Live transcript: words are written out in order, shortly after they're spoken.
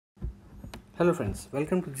Hello friends,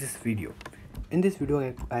 welcome to this video. In this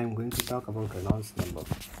video I am going to talk about Reynolds number.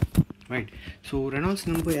 Right, so Reynolds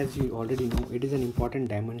number, as you already know, it is an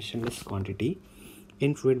important dimensionless quantity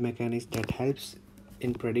in fluid mechanics that helps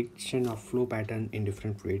in prediction of flow pattern in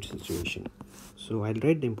different fluid situation. So I'll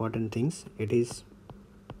write the important things. It is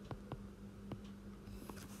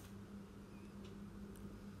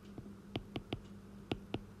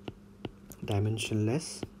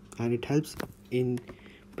dimensionless and it helps in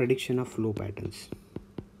prediction of flow patterns.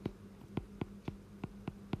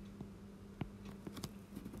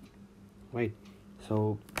 Right,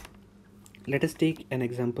 so let us take an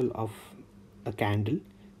example of a candle.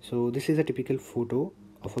 So this is a typical photo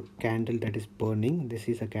of a candle that is burning. This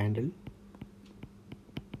is a candle,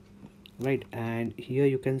 right? And here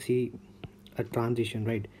you can see a transition,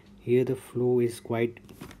 right? Here the flow is quite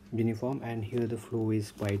uniform and here the flow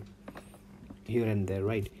is quite here and there,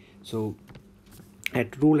 right? So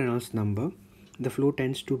at rule Reynolds number, the flow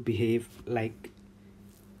tends to behave like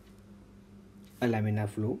a laminar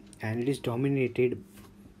flow and it is dominated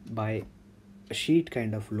by a sheet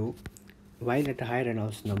kind of flow, while at a high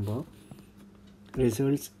Reynolds number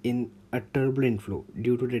results in a turbulent flow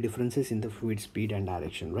due to the differences in the fluid speed and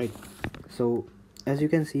direction, right? So as you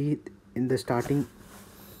can see in the starting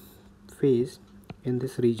phase, in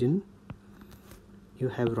this region you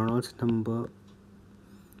have Reynolds number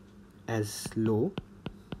as low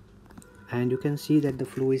and you can see that the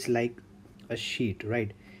flow is like a sheet,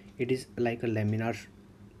 right? It is like a laminar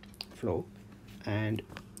flow, and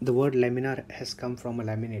the word laminar has come from a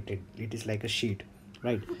laminated. It is like a sheet,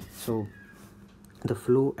 right? So the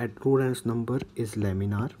flow at Reynolds number is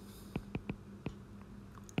laminar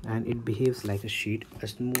and it behaves like a sheet, a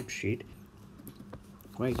smooth sheet,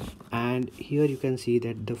 right? And here you can see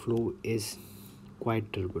that the flow is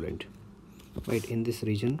quite turbulent, right? In this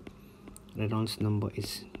region Reynolds number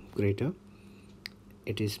is greater,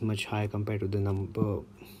 it is much higher compared to the number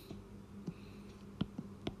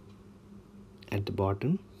at the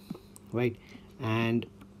bottom, right? And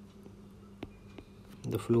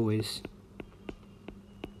the flow is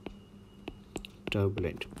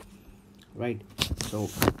turbulent, right? So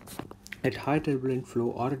at high turbulent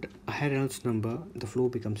flow or at a high Reynolds number, the flow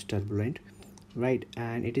becomes turbulent, right?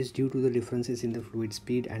 And it is due to the differences in the fluid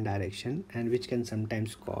speed and direction, and which can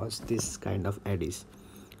sometimes cause this kind of eddies.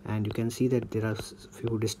 And you can see that there are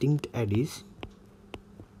few distinct eddies,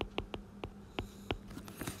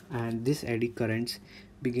 and this eddy currents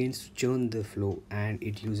begins to churn the flow and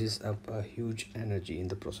it uses up a huge energy in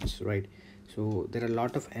the process, right? So there are a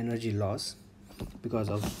lot of energy loss because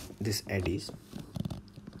of this eddies,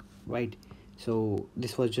 right? So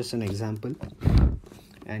this was just an example,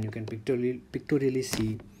 and you can pictorially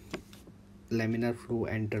see laminar flow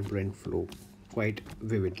and turbulent flow quite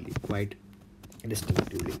vividly, quite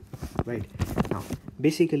distinctively, right? Now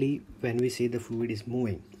basically when we say the fluid is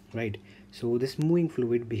moving, right, so this moving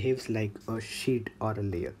fluid behaves like a sheet or a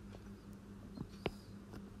layer.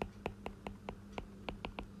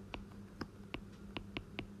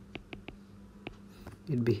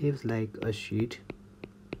 It behaves like a sheet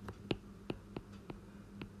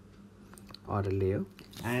or a layer,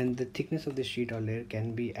 and the thickness of the sheet or layer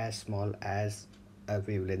can be as small as a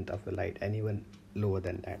wavelength of a light and even lower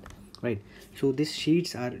than that, right? So these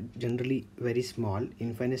sheets are generally very small,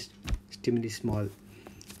 infinitesimally small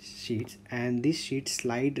sheets, and these sheets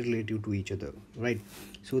slide relative to each other, right?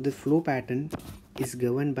 So the flow pattern is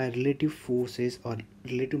governed by relative forces or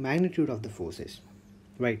relative magnitude of the forces,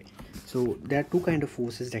 right? So there are two kind of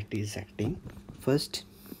forces that is acting. First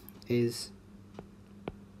is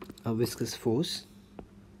a viscous force,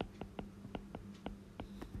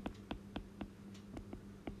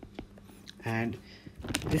 and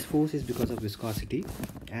this force is because of viscosity,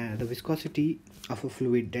 and the viscosity of a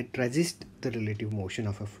fluid that resists the relative motion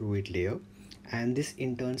of a fluid layer, and this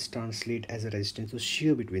in turn translate as a resistance to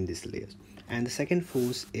shear between these layers. And the second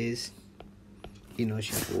force is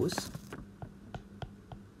inertia force,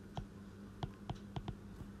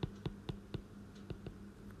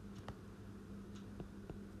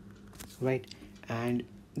 right? And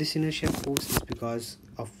this inertia force is because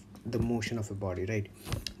of the motion of a body, right?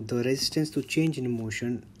 The resistance to change in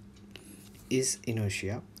motion is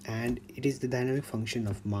inertia, and it is the dynamic function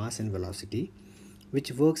of mass and velocity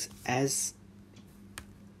which works as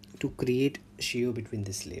to create shear between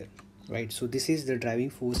this layer, right? So this is the driving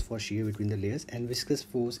force for shear between the layers, and viscous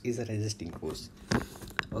force is a resisting force.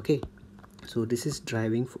 Okay, so this is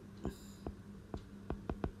driver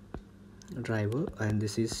and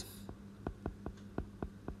this is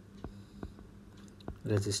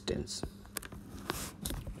resistance,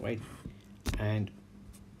 right? And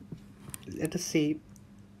let us say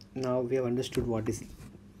now we have understood what is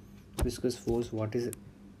viscous force, what is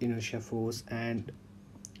inertia force, and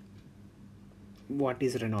what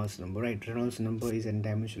is Reynolds number, right? Reynolds number is a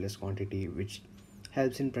dimensionless quantity which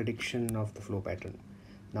helps in prediction of the flow pattern.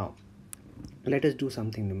 Now let us do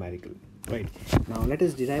something numerical, right? Now let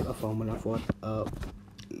us derive a formula for a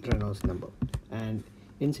Reynolds number, and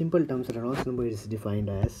in simple terms Reynolds number is defined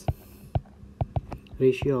as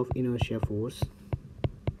ratio of inertia force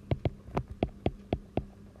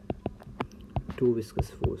to viscous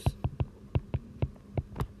force.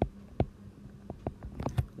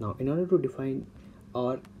 Now in order to define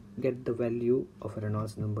or get the value of a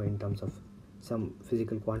Reynolds number in terms of some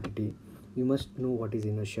physical quantity, you must know what is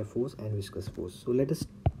inertia force and viscous force. So let us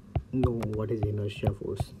know what is inertia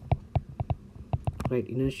force, right?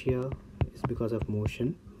 Inertia is because of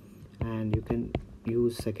motion, and you can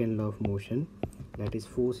use second law of motion, that is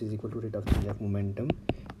force is equal to rate of change of momentum,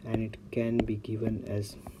 and it can be given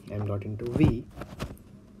as m dot into v.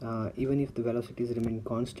 Even if the velocities remain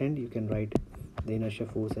constant, you can write the inertia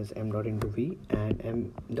force as m dot into v, and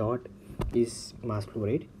m dot is mass flow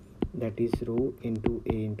rate, that is rho into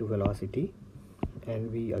a into velocity, and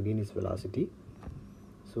v again is velocity.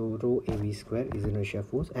 So rho a v square is inertia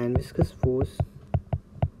force. And viscous force,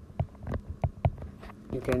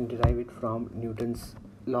 you can derive it from Newton's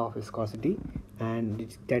law of viscosity,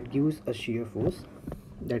 and that gives a shear force,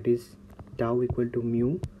 that is tau equal to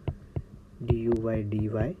mu du by dy,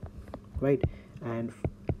 right? And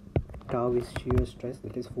tau is shear stress,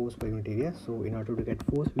 that is force per unit area. So in order to get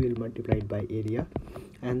force, we will multiply it by area,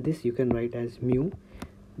 and this you can write as mu.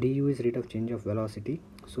 Du is rate of change of velocity,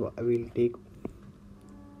 so I will take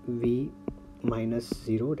v minus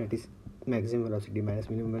 0, that is maximum velocity minus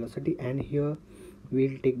minimum velocity, and here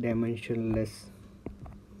we'll take dimensionless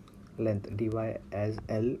length dy as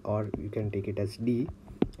L, or you can take it as d,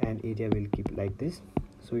 and area will keep like this.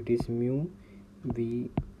 So it is mu v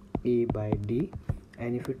a by d,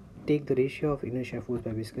 and if you take the ratio of inertia force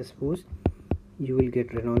by viscous force, you will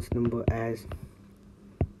get Reynolds number as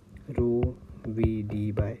rho v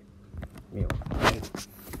d by mu, right?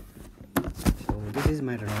 So this is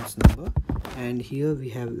my Reynolds number, and here we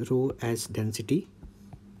have rho as density,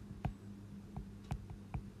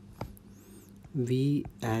 v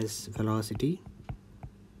as velocity,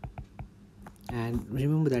 and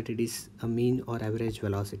remember that it is a mean or average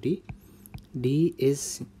velocity. D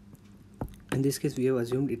is, in this case we have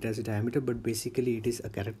assumed it as a diameter, but basically it is a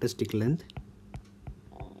characteristic length.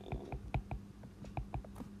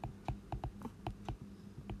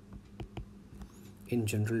 In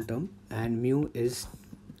general term, and mu is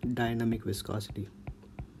dynamic viscosity.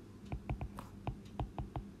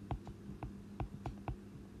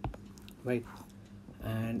 Right,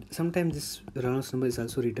 and sometimes this Reynolds number is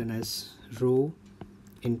also written as rho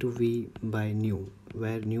into v by nu,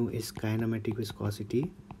 where nu is kinematic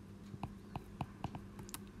viscosity,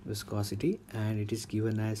 and it is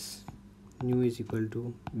given as nu is equal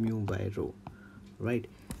to mu by rho, right?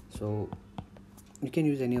 So you can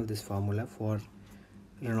use any of this formula for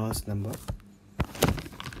Reynolds number,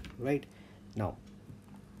 right? Now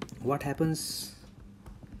what happens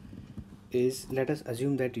is, let us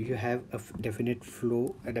assume that you have a definite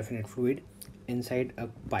fluid inside a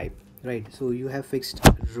pipe, right? So you have fixed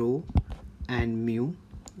rho and mu,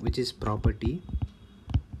 which is property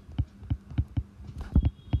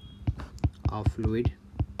of fluid,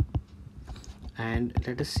 and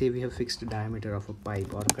let us say we have fixed the diameter of a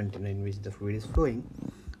pipe or container in which the fluid is flowing.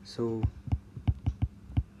 So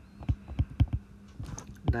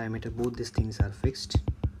diameter, both these things are fixed.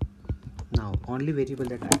 Now only variable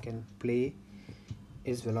that I can play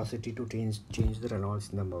is velocity to change the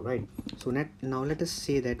Reynolds number, right? So now let us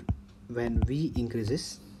say that when v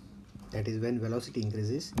increases, that is when velocity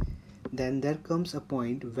increases, then there comes a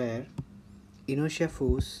point where inertia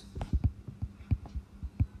force,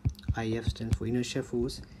 IF stands for inertia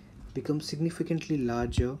force, becomes significantly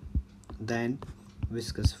larger than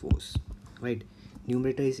viscous force, right?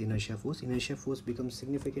 Numerator is inertia force becomes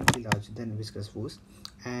significantly larger than viscous force,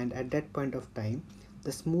 and at that point of time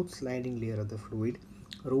the smooth sliding layer of the fluid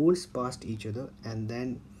rolls past each other, and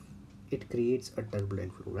then it creates a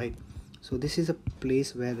turbulent flow, right? So this is a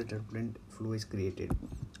place where the turbulent flow is created,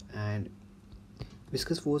 and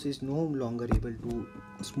viscous force is no longer able to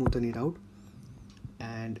smoothen it out,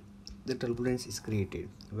 and the turbulence is created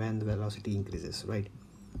when the velocity increases, right?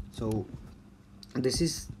 So this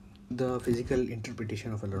is the physical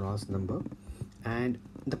interpretation of a Reynolds number, and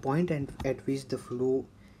the point at which the flow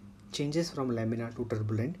changes from laminar to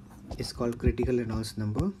turbulent is called critical Reynolds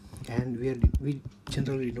number, and we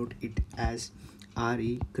generally denote it as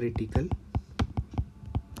RE critical,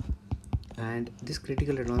 and this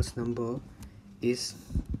critical Reynolds number is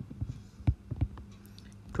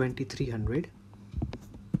 2300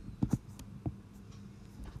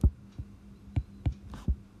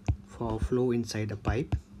 for flow inside a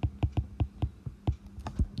pipe,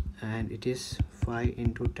 and it is 5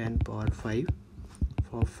 into 10 power 5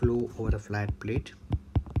 for flow over a flat plate,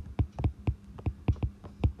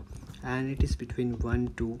 and it is between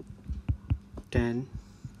 1 to 10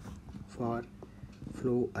 for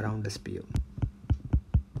flow around the sphere.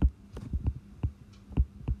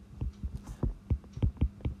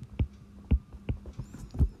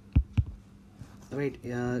 Right,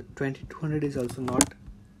 2200 is also not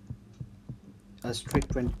a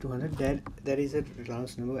strict 2200. There is a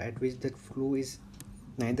Reynolds number at which that flow is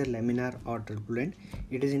neither laminar or turbulent,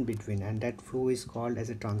 it is in between, and that flow is called as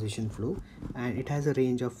a transition flow, and it has a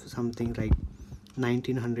range of something like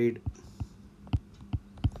 1900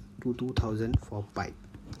 to 2000 for pipe,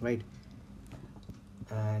 right?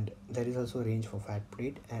 And there is also a range for fat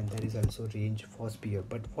plate, and there is also range for sphere.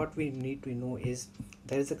 But what we need to know is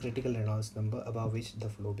there is a critical Reynolds number above which the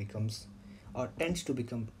flow becomes or tends to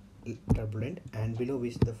become turbulent, and below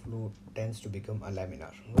which the flow tends to become a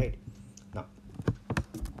laminar, right? Now,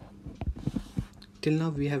 till now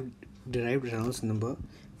we have derived Reynolds number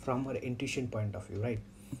from our intuition point of view, right?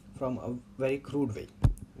 From a very crude way.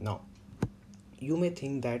 Now, you may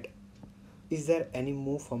think that is there any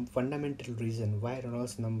more fundamental reason why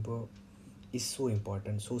Reynolds number is so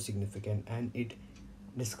important, so significant, and it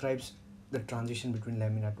describes the transition between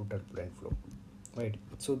laminar to turbulent flow, right?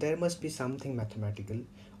 So there must be something mathematical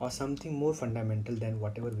or something more fundamental than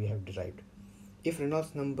whatever we have derived. If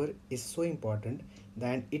Reynolds number is so important,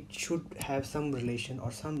 then it should have some relation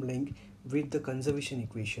or some link with the conservation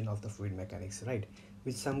equation of the fluid mechanics, right?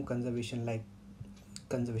 With some conservation like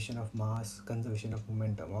conservation of mass, conservation of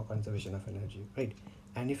momentum, or conservation of energy, right?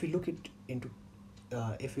 And if you look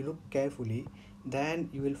if you look carefully, then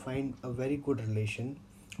you will find a very good relation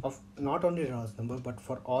of not only Reynolds number but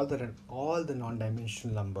for all the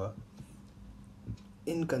non-dimensional number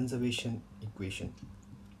in conservation equation,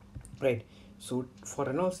 right? So for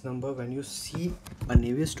Reynolds number, when you see a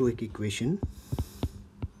Navier-Stokes equation,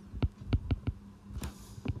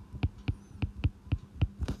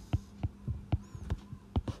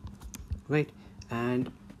 right,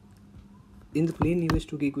 and in the plain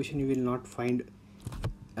Navier-Stokes equation you will not find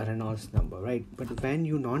a Reynolds number, right? But when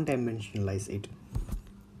you non-dimensionalize it,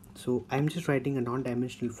 so I'm just writing a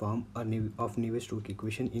non-dimensional form of Navier-Stokes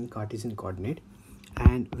equation in Cartesian coordinate,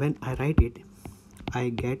 and when I write it, I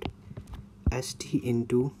get st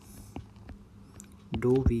into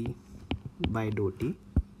dou v by dou t,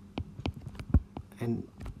 and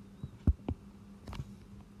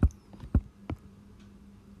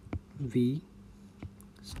v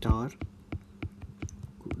star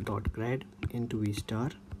dot grad into v star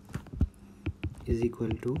is equal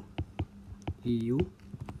to eu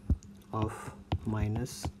of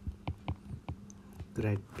minus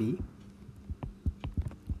grad p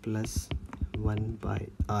plus 1 by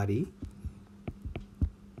re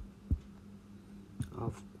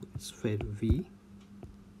of sphere v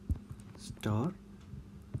star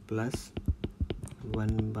plus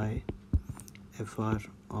 1 by fr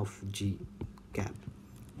of g cap,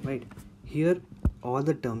 right? Here all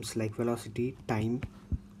the terms like velocity, time,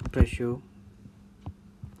 pressure,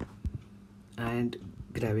 and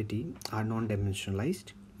gravity are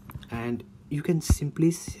non-dimensionalized, and you can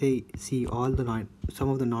simply see all the some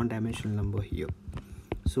of the non-dimensional number here.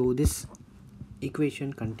 So this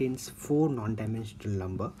equation contains 4 non-dimensional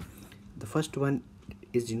number. The first one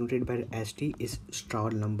is denoted by st, is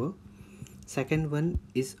Stroud number. Second one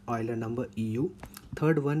is Euler number eu.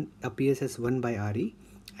 Third one appears as 1 by re,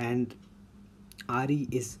 and re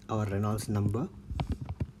is our Reynolds number,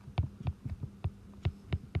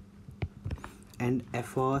 and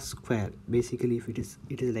fr square, basically if it is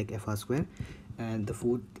like fr square, and the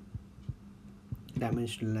fourth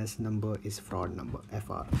dimensionless number is Froude number.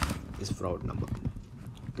 Fr is Froude number,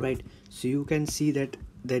 right? So you can see that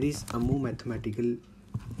there is a more mathematical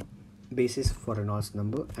basis for Reynolds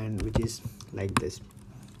number, and which is like this.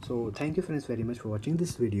 So thank you friends very much for watching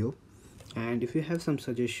this video, and if you have some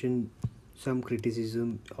suggestion, some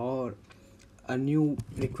criticism, or a new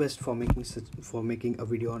request for making a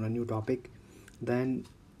video on a new topic, then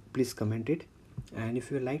please comment it. And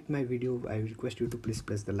if you liked my video, I request you to please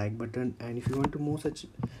press the like button, and if you want to watch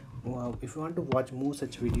more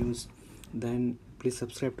such videos, then please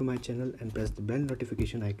subscribe to my channel and press the bell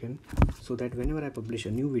notification icon, so that whenever I publish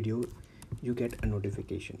a new video, you get a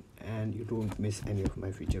notification and you don't miss any of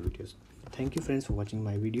my future videos. Thank you friends for watching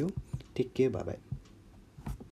my video. Take care. Bye bye.